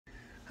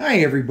Hi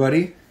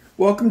everybody,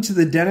 welcome to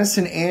the Dennis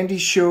and Andy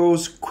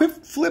Show's Quick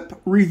Flip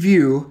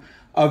review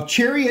of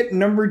Chariot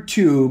number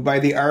 2 by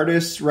the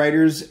Artists,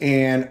 Writers,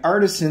 and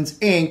Artisans,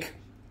 Inc.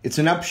 It's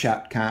an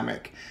Upshot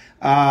comic.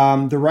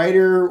 The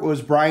writer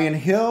was Bryan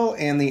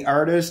and the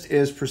artist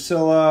is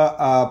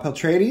Priscilla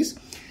Petraites.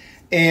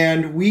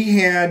 And we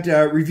had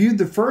reviewed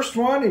the first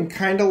one and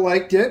kind of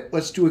liked it.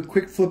 Let's do a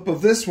quick flip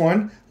of this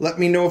one. Let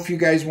me know if you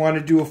guys want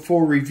to do a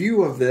full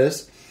review of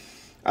this.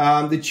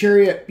 The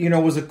Chariot,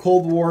 was a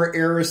Cold War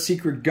era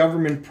secret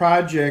government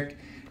project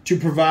to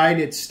provide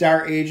its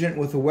star agent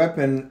with a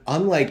weapon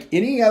unlike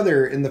any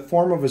other in the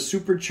form of a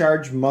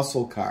supercharged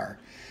muscle car.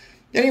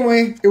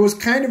 Anyway, it was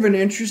kind of an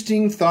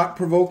interesting,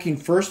 thought-provoking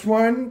first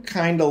one.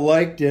 Kind of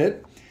liked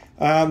it.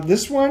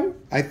 This one,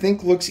 I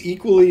think, looks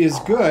equally as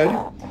good.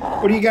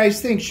 What do you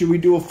guys think? Should we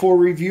do a full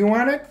review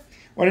on it?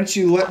 Why don't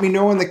you let me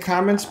know in the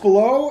comments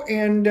below,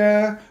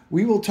 and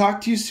we will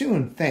talk to you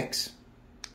soon. Thanks.